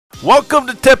Welcome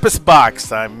to Tempest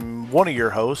Box. I'm one of your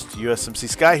hosts,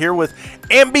 USMCsky, here with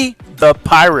Ambi the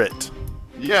Pirate.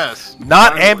 Yes.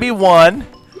 Not Ambi 1,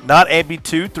 not Ambi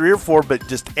 2, 3, or 4, but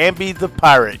just Ambi the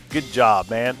Pirate. Good job,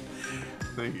 man.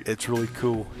 Thank you. It's really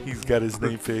cool. He's got his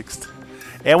name fixed.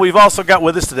 And we've also got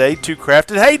with us today, Two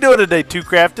Crafted. How you doing today, Two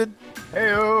Crafted? Hey,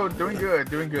 oh, doing good,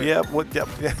 doing good. Yep.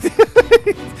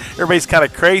 Everybody's kind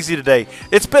of crazy today.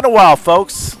 It's been a while,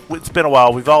 folks. It's been a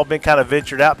while. We've all been kind of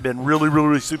ventured out, been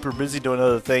really super busy doing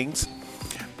other things.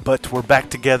 But we're back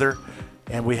together,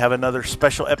 and we have another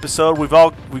special episode.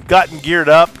 We've gotten geared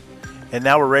up, and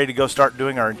now we're ready to go start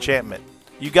doing our enchantment.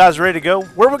 You guys ready to go?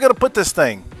 Where are we going to put this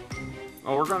thing?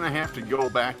 Oh, we're going to have to go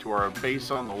back to our base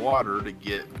on the water to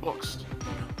get books.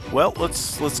 Well,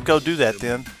 let's go do that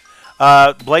then.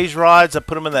 Blaze rods, I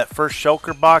put them in that first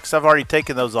shulker box. I've already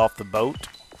taken those off the boat.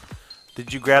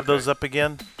 Did you grab those up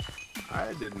again?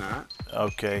 I did not.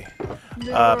 Okay.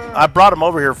 I brought them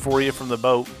over here for you from the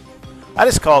boat. I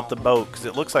just call it the boat because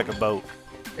it looks like a boat.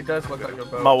 It does look like a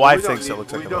boat. My wife thinks it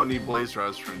looks like a boat. We don't need blaze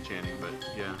rods for enchanting, but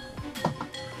yeah.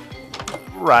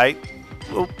 Right.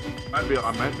 Oop. I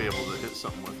might be able to hit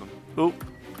something with them. Oop.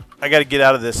 I got to get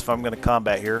out of this if I'm going to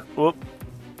combat here. Oop.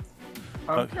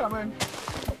 I'm coming.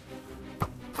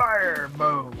 Fire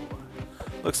bow.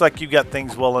 Looks like you got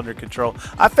things well under control.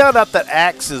 I found out that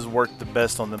axes work the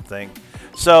best on them thing.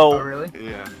 So, Oh, really?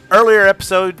 Yeah. earlier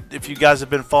episode, if you guys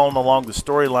have been following along the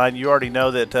storyline, you already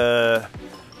know that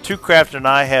Two Craft and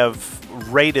I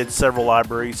have raided several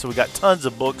libraries, so we got tons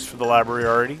of books for the library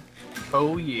already.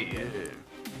 Oh, yeah.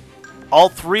 All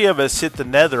three of us hit the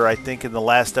nether, I think, in the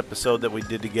last episode that we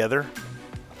did together.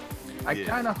 I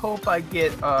kind of hope I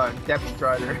get Depth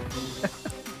Strider.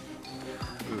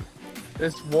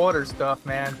 This water stuff,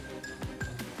 man.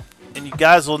 And you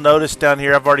guys will notice down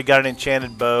here, I've already got an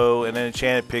enchanted bow and an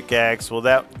enchanted pickaxe. Well,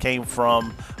 that came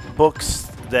from books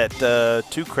that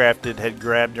Two Crafted had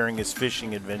grabbed during his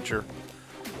fishing adventure.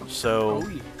 So, Oh,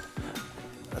 yeah.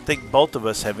 I think both of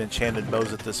us have enchanted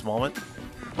bows at this moment.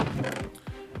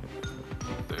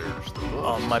 There's the book.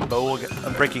 On my bow,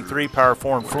 I'm breaking 3, power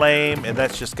 4, and flame, and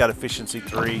that's just got efficiency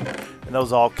 3. And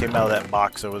those all came out of that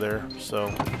box over there. So,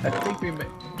 I think we may.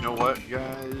 You know what,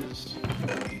 guys?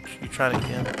 you trying to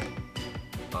can?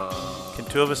 Can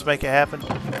 2 of us make it happen?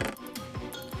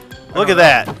 Look at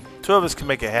that. 2 of us can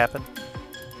make it happen.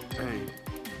 Hey,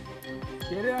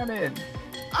 Get on in.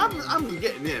 I'm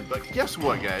getting in, but guess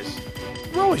what, guys?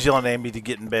 We're always yelling at me to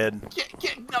get in bed.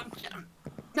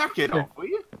 Knock it off, will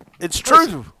you? It's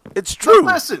true. It's true.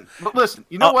 But listen.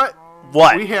 You know what?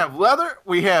 What? We have leather,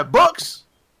 we have books,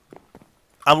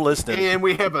 I'm listening. and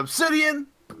we have obsidian.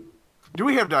 Do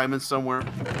we have diamonds somewhere?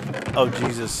 Oh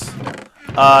Jesus.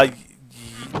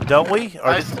 Don't we?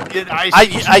 Or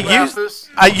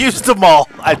I used them all.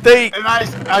 I think.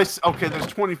 And okay. There's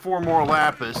 24 more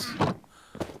lapis.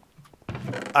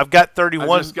 I've got 31.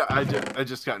 I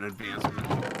just got an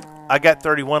advancement. I got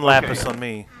 31 lapis on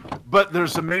me. But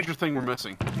there's a major thing we're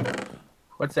missing.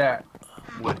 What's that?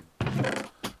 Wood.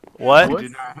 What?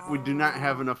 Wood? We do not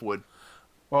have enough wood.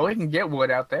 Well, we can get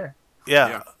wood out there.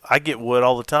 Yeah, I get wood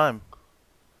all the time.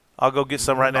 I'll go get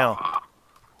some right now.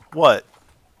 What?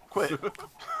 Quit.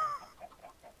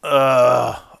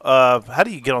 How do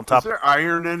you get on top? Is there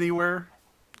iron anywhere?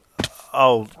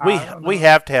 Oh, we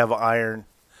have to have iron.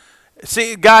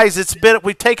 See, guys,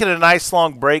 we've taken a nice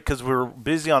long break because we were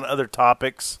busy on other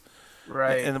topics.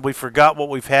 Right. And we forgot what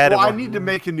we've had. Well, I need to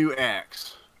make a new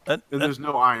axe. And there's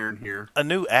no iron here. A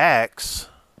new axe?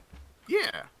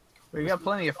 Yeah. We got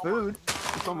plenty of food.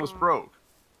 It's almost broke.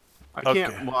 I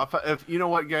can't. Well, if you know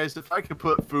what, guys, if I could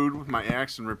put food with my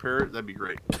axe and repair it, that'd be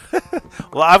great.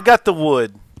 Well, I've got the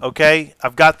wood. Okay,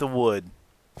 I've got the wood.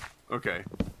 Okay.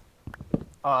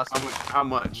 Awesome. How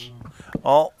much?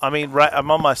 Oh, I mean, right. I'm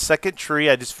on my second tree.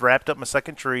 I just wrapped up my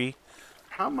second tree.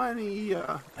 How many?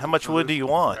 How much wood do you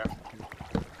want?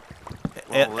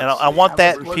 Well, and I want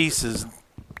that in pieces.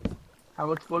 How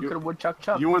much wood could a woodchuck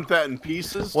chuck? You want that in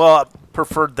pieces? Well, I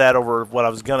preferred that over what I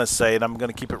was gonna say, and I'm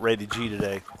gonna keep it rated G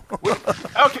today.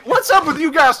 Okay, what's up with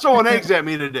you guys throwing eggs at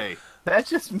me today? That's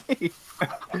just me.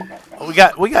 We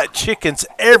got chickens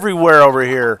everywhere over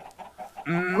here.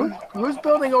 Who's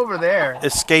building over there?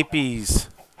 Escapees.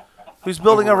 Who's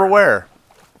building over where?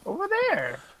 Over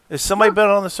there. Is somebody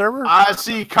building on the server? I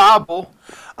see cobble.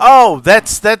 Oh,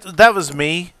 that was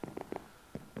me.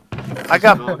 I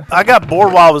got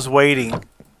bored while I was waiting.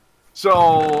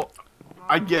 So,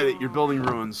 I get it. You're building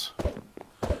ruins.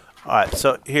 All right,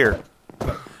 so here.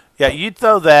 Yeah, you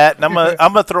throw that, and I'm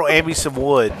gonna throw Ambi some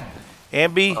wood.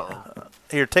 Ambi,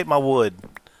 here, take my wood.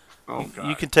 Oh, God.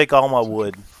 You can take all my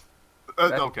wood.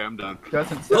 Okay, I'm done.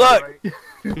 Doesn't sound Look, right.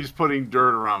 He's putting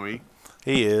dirt around me.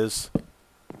 He is.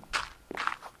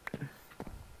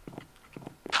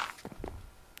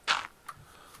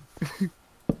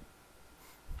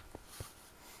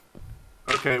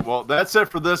 Okay, well, that's it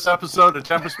for this episode of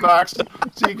Tempest Box.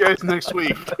 See you guys next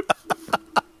week.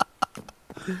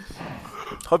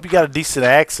 Hope you got a decent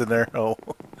axe in there. Oh.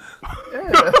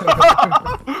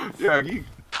 Yeah,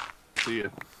 see ya.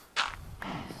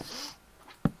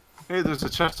 Hey, there's a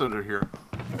chest under here.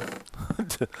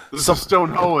 There's a stone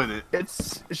hoe in it.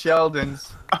 It's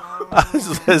Sheldon's.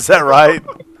 Is that right?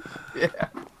 Yeah.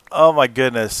 Oh my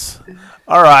goodness.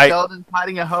 All right. Sheldon's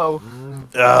hiding a hoe.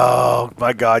 Oh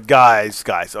my God, guys.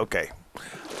 Okay.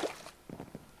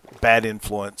 Bad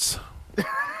influence.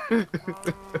 Yeah,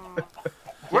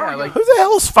 like Who the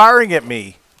hell is firing at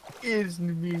me? is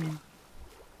me.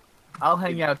 I'll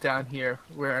hang out down here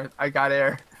where I got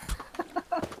air.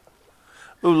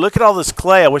 Ooh, look at all this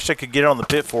clay. I wish I could get it on the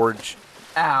PITFORGE.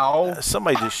 Ow.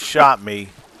 Somebody just shot me.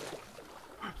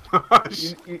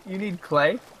 You need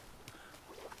clay?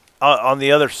 On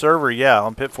the other server, yeah,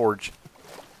 on PITFORGE.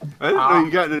 I didn't know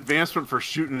you got an advancement for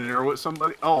shooting an arrow at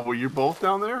somebody. Oh, well, you're both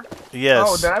down there? Yes.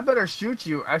 Oh, then I better shoot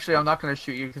you. Actually, I'm not going to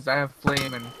shoot you because I have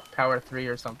flame and power 3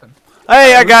 or something.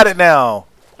 Hey, I got it now.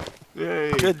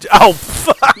 Yay. Good. Oh,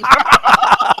 fuck.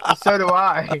 So do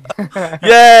I.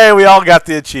 Yay, we all got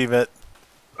the achievement.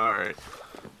 All right.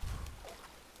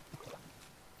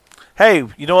 Hey,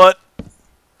 you know what?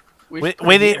 We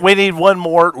need one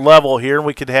more level here, and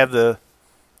we could have the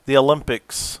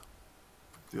Olympics.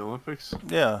 The Olympics?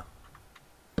 Yeah.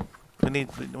 We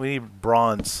need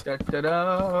bronze. Da, da,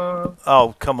 da.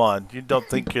 Oh, come on. You don't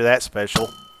think you're that special.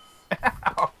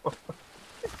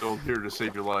 Go here to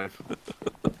save your life.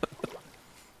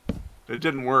 It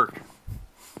didn't work.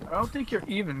 I don't think you're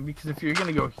even because if you're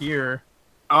going to go here.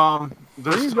 Where are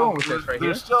you going with this right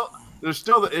here? There's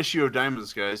still the issue of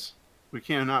diamonds, guys. We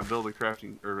cannot build a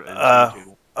crafting or a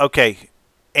table. Okay.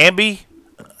 Ambi,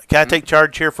 can I take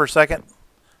charge here for a second?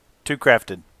 Two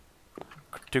crafted.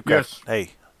 Yes.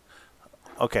 Hey.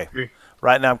 Okay. Agree.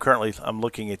 Right now I'm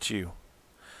looking at you.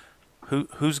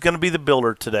 Who's going to be the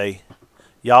builder today?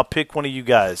 Y'all pick one of you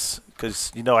guys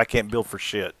cuz you know I can't build for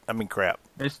shit. I mean crap.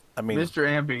 Mr.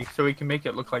 Ambi, so we can make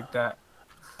it look like that.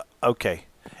 Okay.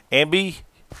 Ambi,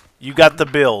 you got the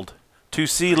build.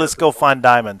 2C, let's go find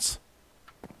diamonds.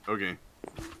 Okay.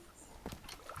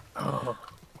 Oh,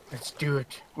 let's do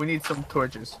it. We need some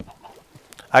torches.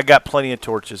 I got plenty of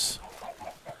torches.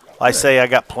 I say I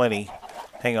got plenty.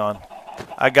 Hang on.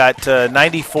 I got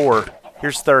 94.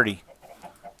 Here's 30.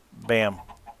 Bam.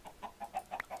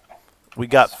 We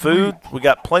got food. We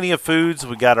got plenty of foods.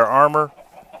 We got our armor.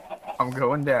 I'm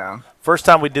going down. First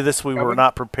time we did this, we were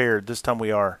not prepared. This time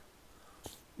we are.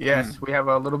 Yes, we have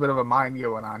a little bit of a mine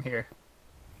going on here.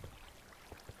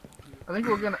 I think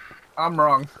we're gonna. I'm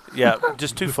wrong. Yeah,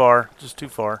 just too far. Just too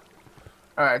far.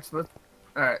 All right, so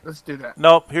let's do that.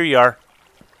 Nope, here you are.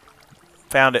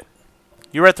 Found it.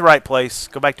 You were at the right place.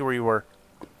 Go back to where you were.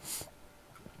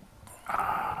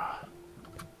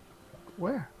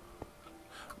 Where?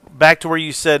 Back to where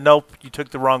you said nope. You took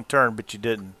the wrong turn, but you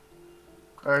didn't.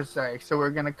 Or say, so we're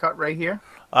gonna cut right here.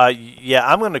 Yeah,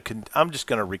 I'm just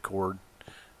gonna record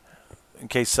in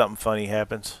case something funny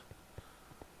happens.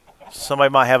 Somebody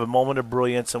might have a moment of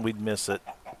brilliance and we'd miss it.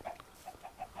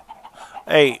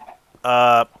 Hey,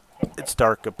 it's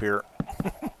dark up here.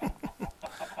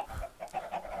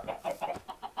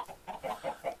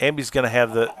 Ambi's gonna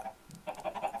have the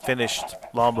finished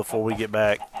long before we get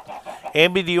back.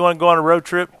 Ambi, do you want to go on a road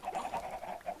trip?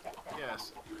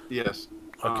 Yes. Yes.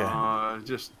 Okay.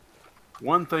 Just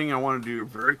one thing I want to do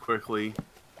very quickly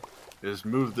is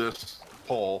move this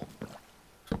pole.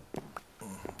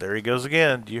 There he goes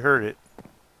again. You heard it.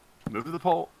 Move the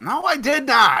pole. No, I did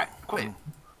not. Quit.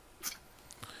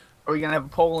 Are we gonna have a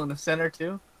pole in the center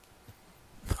too?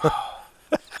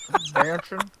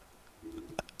 Dancing.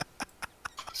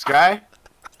 Sky,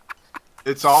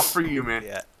 it's all for you, man.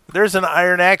 Yeah. There's an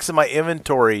iron axe in my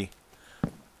inventory.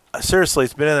 Seriously,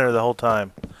 it's been in there the whole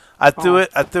time. I threw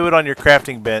it on your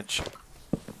crafting bench.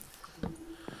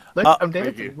 Look, I'm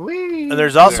dancing. Whee! And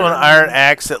there's also an iron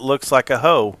axe that looks like a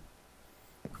hoe.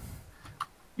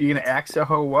 You gonna axe a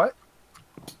hoe what?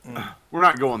 We're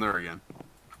not going there again.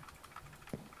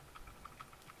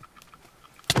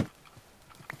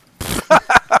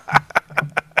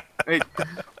 Hey,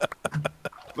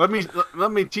 let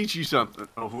me teach you something.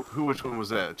 Oh, which one was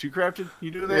that? Two crafted?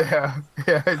 You do that?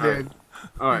 Yeah, I did.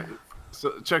 All right.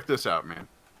 So check this out, man.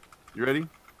 You ready?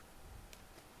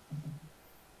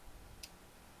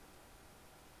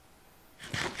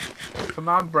 Come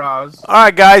on, bros. All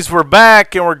right, guys, we're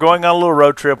back, and we're going on a little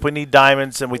road trip. We need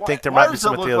diamonds, and we think there might be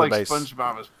some at the other base. Why does it look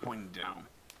like SpongeBob is pointing down?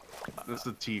 That's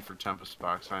the T for Tempest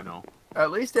Box, I know.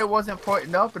 At least it wasn't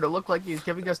pointing up, and it looked like he's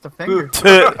giving us the finger.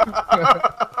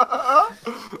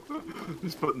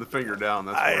 He's putting the finger down.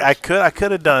 That's I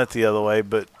could have done it the other way,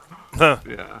 but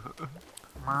yeah.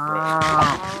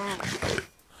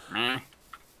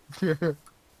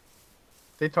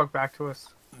 They talk back to us.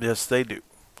 Yes, they do.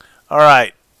 All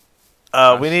right,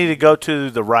 we need to go to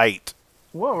the right.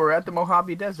 Whoa, we're at the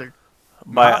Mojave Desert.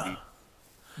 Mojave.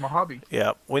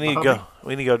 Yeah, we need to go.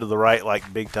 We need to go to the right,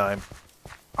 like big time.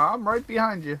 I'm right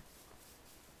behind you.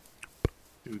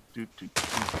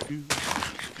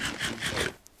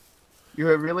 You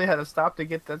really had to stop to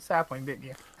get that sapling, didn't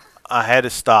you? I had to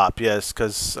stop, yes,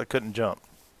 because I couldn't jump.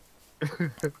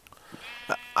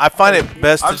 I find it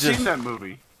best to just... I've seen that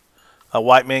movie. A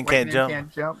white man can't jump?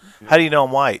 Can't jump. How do you know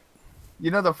I'm white?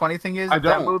 You know, the funny thing is, if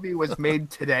that movie was made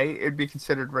today, it'd be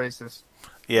considered racist.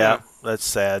 Yeah, that's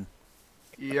sad.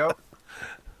 Yep.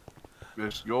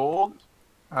 There's gold.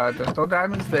 There's no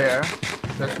diamonds there.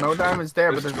 There's no diamonds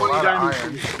there, but there's a lot of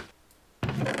iron.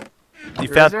 You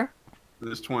found there?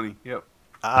 There's 20. Yep.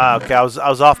 Okay, I was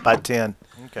off by 10.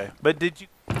 Okay, but did you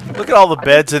look at all the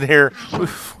beds in here? Should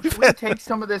we take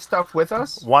some of this stuff with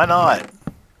us? Why not?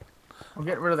 We'll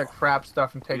get rid of the crap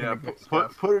stuff and take the good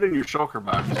stuff. Put it in your shulker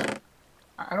box.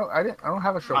 I don't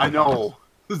have a shulker. I know.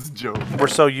 This is a joke. We're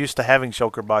so used to having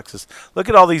shulker boxes. Look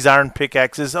at all these iron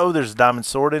pickaxes. Oh, there's a diamond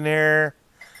sword in here.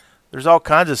 There's all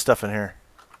kinds of stuff in here.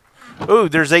 Ooh,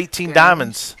 there's 18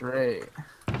 diamonds. Straight.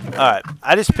 All right,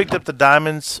 I just picked up the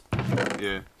diamonds.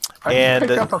 Yeah. I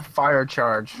picked up a fire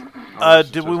charge.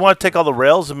 Did we want to take all the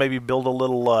rails and maybe build a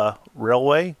little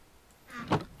railway?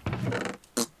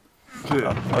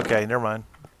 Okay, never mind.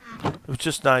 It was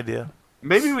just an idea.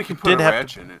 Maybe we can put a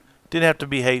wedge in it. Didn't have to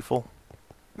be hateful.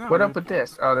 No, what up with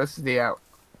this? Oh, this is the out.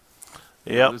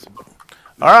 Yep.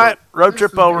 All right, road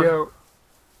trip over.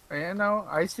 Yeah, no,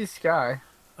 I see Sky.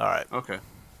 All right. Okay.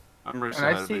 I'm ready.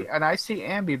 And I see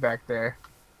Ambi back there.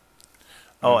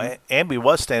 Oh, Ambi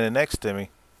was standing next to me.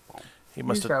 He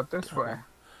must have out this way.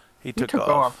 He took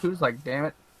off. Who's like, damn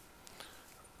it?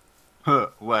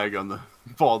 Lag on the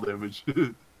fall damage.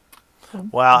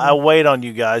 Wow, I wait on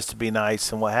you guys to be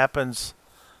nice, and what happens?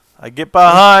 I get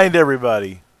behind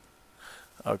everybody.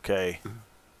 Okay.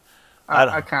 I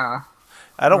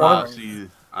don't want to.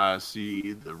 I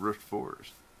see the Rift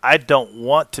Forest. I don't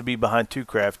want to be behind Two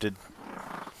Crafted.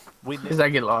 Because I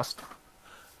get lost.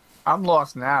 I'm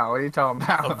lost now. What are you talking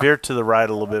about? Veer to the right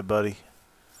a little bit, buddy.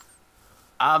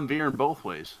 I'm veering both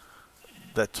ways.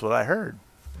 That's what I heard.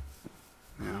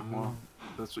 Yeah, well,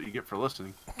 that's what you get for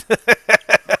listening.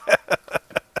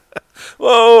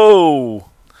 Whoa!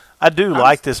 I do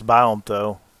like this biome,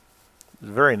 though.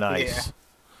 It's very nice. Yeah.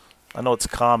 I know it's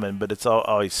common, but it's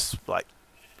always, like,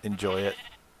 enjoy it.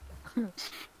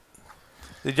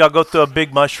 Did y'all go through a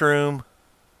big mushroom?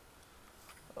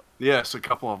 Yes, a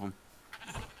couple of them.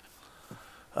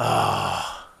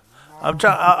 I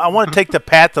want to take the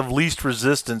path of least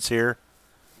resistance here.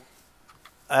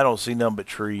 I don't see none but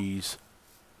trees.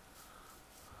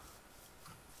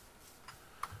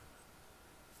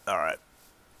 All right.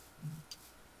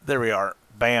 There we are.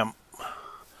 Bam.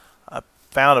 I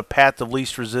found a path of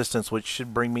least resistance, which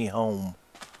should bring me home.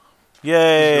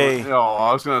 Yay.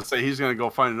 I was going to say, he's going to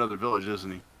go find another village,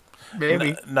 isn't he?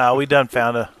 Maybe. No, we done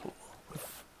found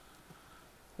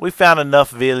we found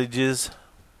enough villages.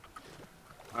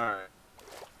 Alright.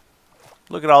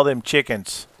 Look at all them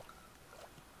chickens.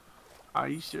 Are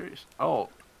you serious? Oh.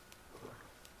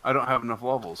 I don't have enough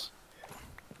levels.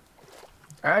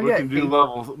 We can do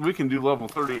level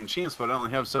 30 enchants, but I only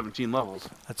have 17 levels.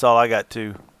 That's all I got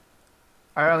too.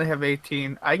 I only have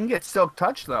 18. I can get Silk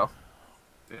Touch though.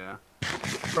 Yeah.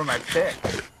 For my pick.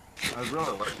 I'd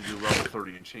really like to do level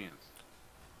 30 enchants.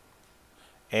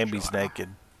 Ambi's naked.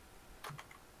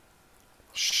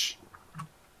 Shh.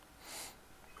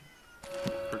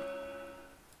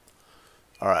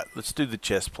 All right, let's do the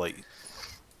chest plate.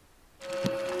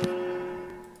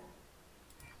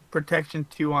 Protection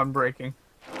 2 on breaking.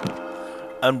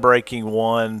 Unbreaking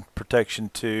 1,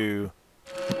 protection 2.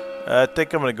 I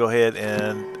think I'm going to go ahead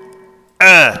and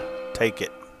take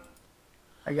it.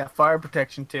 I got fire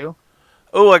protection 2.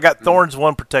 Oh, I got thorns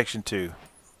 1, protection 2.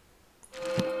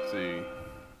 Let's see.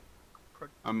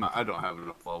 I don't have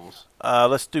enough levels.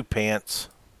 Let's do pants.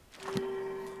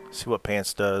 See what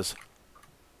pants does.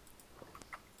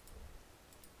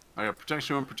 I got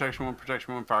protection 1, protection 1,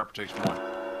 protection 1, fire protection 1.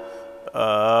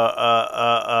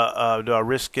 Do I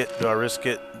risk it? Do I risk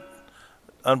it?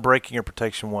 Unbreaking or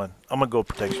protection 1? I'm gonna go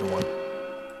protection 1.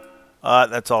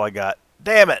 That's all I got.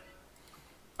 Damn it.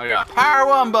 I got Power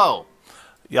One Bow.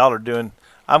 Y'all are doing...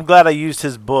 I'm glad I used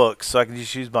his book, so I can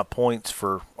just use my points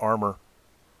for armor.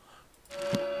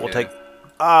 We'll take...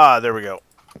 Ah, there we go.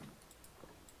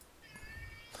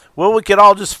 Well, we could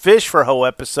all just fish for a whole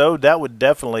episode. That would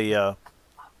definitely...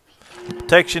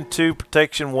 Protection 2,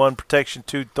 Protection 1, Protection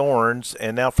 2 thorns,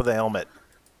 and now for the helmet.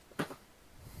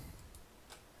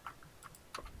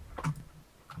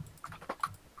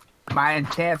 My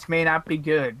enchants may not be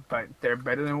good, but they're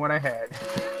better than what I had.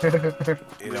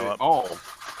 You know what? Oh.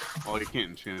 Well, you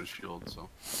can't enchant a shield, so...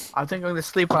 I think I'm going to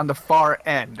sleep on the far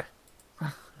end.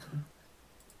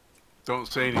 Don't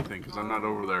say anything, because I'm not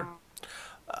over there.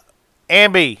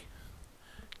 Ambi,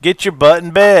 get your butt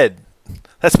in bed.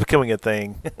 That's becoming a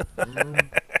thing.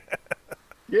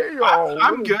 Yeah,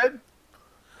 I'm good.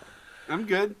 I'm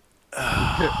good.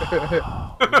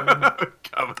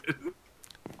 Coming.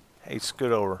 Hey,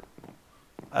 scoot over.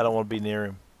 I don't want to be near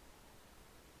him.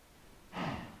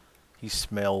 He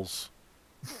smells.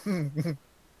 Wait,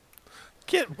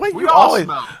 We you all always...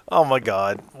 smell. Oh my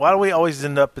God! Why do we always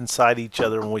end up inside each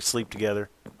other when we sleep together?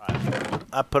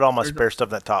 I put all my spare stuff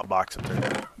in that top box up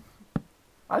there.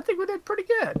 I think we did pretty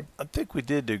good. I think we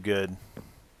did do good.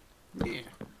 Yeah.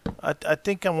 I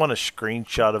think I want a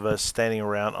screenshot of us standing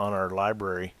around on our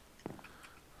library.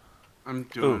 I'm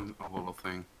doing a little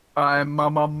thing. I'm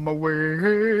on my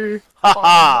way. Ha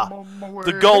ha! I'm on my way.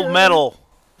 The gold medal.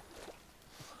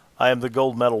 I am the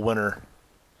gold medal winner.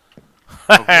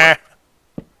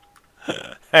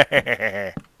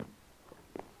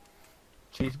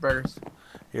 Cheeseburgers.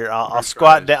 Here, I'll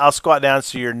squat down. I'll squat down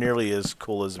so you're nearly as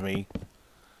cool as me.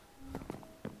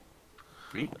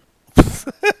 Me?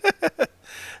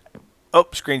 Oh,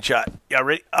 screenshot. Y'all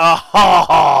ready?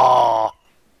 Oh!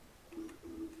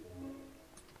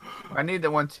 I need the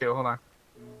one too. Hold on.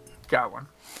 Got one.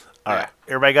 All right.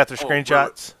 Everybody got their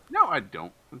screenshots? No, I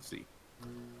don't. Let's see.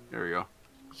 There we go.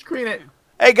 Screen it.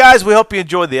 Hey, guys, we hope you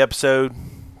enjoyed the episode.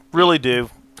 Really do.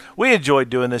 We enjoyed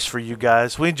doing this for you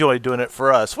guys. We enjoy doing it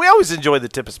for us. We always enjoy the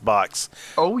Tippest Box.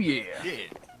 Oh, yeah.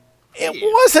 It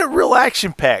wasn't real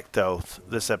action-packed, though,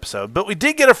 this episode. But we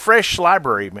did get a fresh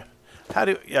library. How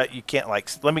do... you can't, like...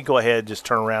 Let me go ahead and just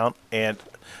turn around. And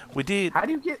we did... How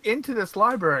do you get into this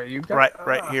library? You got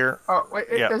Right here. Oh, wait.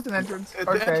 Yeah. There's an entrance. At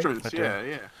Okay. the entrance, Right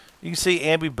yeah. You can see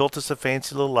Ambi built us a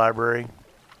fancy little library.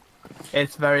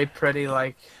 It's very pretty,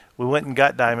 like... We went and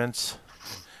got diamonds.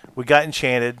 We got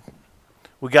enchanted.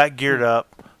 We got geared up.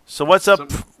 So what's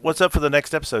up? What's up for the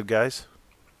next episode, guys?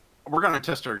 We're gonna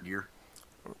test our gear.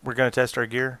 We're gonna test our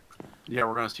gear. Yeah,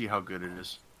 we're gonna see how good it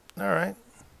is. All right.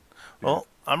 Well,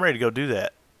 I'm ready to go do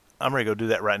that. I'm ready to go do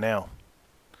that right now.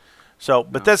 So,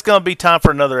 but that's gonna be time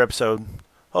for another episode.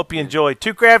 Hope you enjoyed.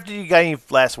 Too Crafty, you got any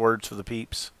last words for the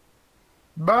peeps?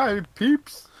 Bye,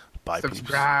 peeps. Bye,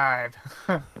 Subscribe.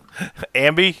 peeps.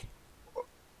 Ambi?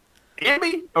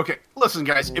 Ambi? Okay, listen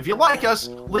guys, if you like us,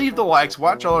 leave the likes,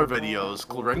 watch all our videos,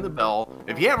 ring the bell.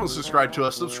 If you haven't subscribed to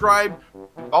us, subscribe,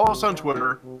 follow us on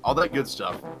Twitter, all that good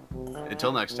stuff.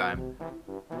 Until next time.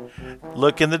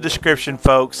 Look in the description,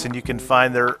 folks, and you can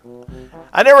find their...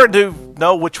 I never do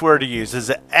know which word to use. Is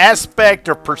it aspect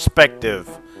or perspective?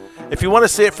 If you want to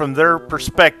see it from their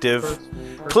perspective,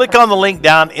 click on the link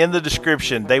down in the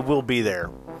description. They will be there.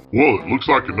 Well, it looks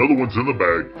like another one's in the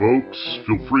bag, folks.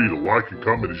 Feel free to like and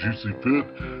comment as you see fit.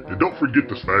 And don't forget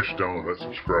to smash down on that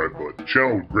subscribe button. The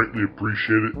channel would greatly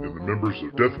appreciate it, and the members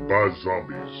of Death by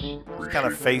Zombies appreciate Kind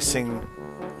of facing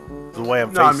the way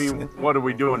I'm No, I facing. mean, what are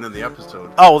we doing in the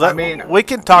episode? Oh, that, I mean- we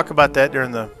can talk about that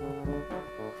during the...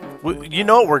 You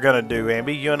know what we're going to do,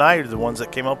 Ambi. You and I are the ones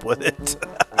that came up with it.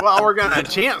 Well, we're gonna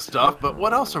enchant stuff, but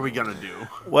what else are we gonna do?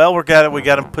 Well, we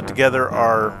got to put together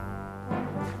our...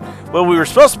 Well, we were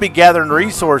supposed to be gathering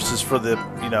resources for the,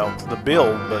 the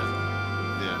build, but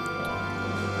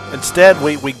Yeah. instead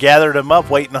we gathered them up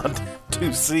waiting on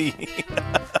 2C.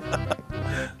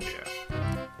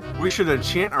 Yeah. We should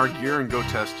enchant our gear and go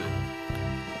test it.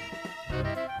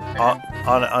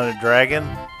 on a dragon?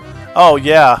 Oh,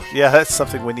 yeah. Yeah, that's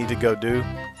something we need to go do.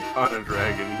 On a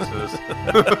dragon, he says.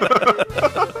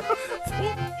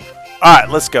 All right,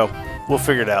 let's go. We'll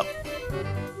figure it out.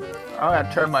 I'm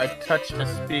gonna turn my touch to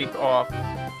speak off.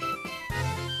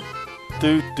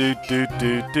 Do, do, do,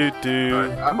 do, do, do.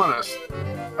 Alright, I'm gonna...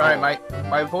 Alright,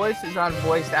 my voice is on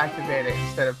voice activated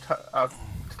instead of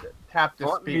tap to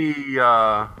Let speak. me,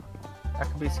 That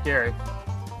could be scary.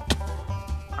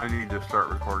 I need to start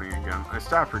recording again. I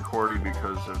stopped recording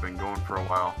because I've been going for a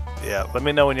while. Yeah, let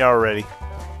me know when y'all are ready.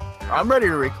 I'm ready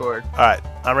to record. All right,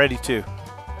 I'm ready too.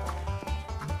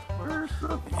 Where's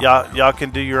the... Y'all can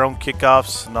do your own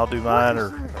kickoffs, and I'll do mine,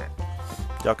 or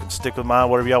y'all can stick with mine,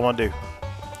 whatever y'all want to do.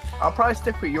 I'll probably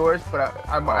stick with yours, but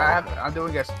I'm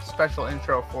doing a special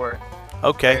intro for it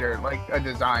Okay. later, like a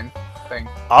design thing.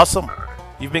 Awesome.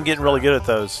 You've been getting really good at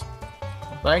those.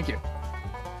 Thank you.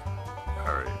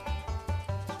 All right.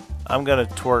 I'm gonna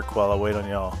twerk while I wait on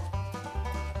y'all.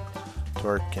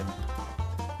 Twerking.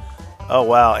 Oh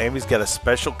wow, Amy's got a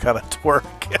special kind of twerk.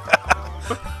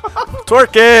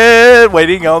 Twerking,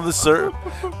 waiting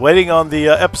on the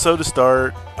episode to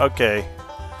start. Okay.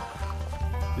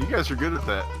 You guys are good at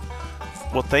that.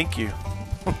 Well, thank you.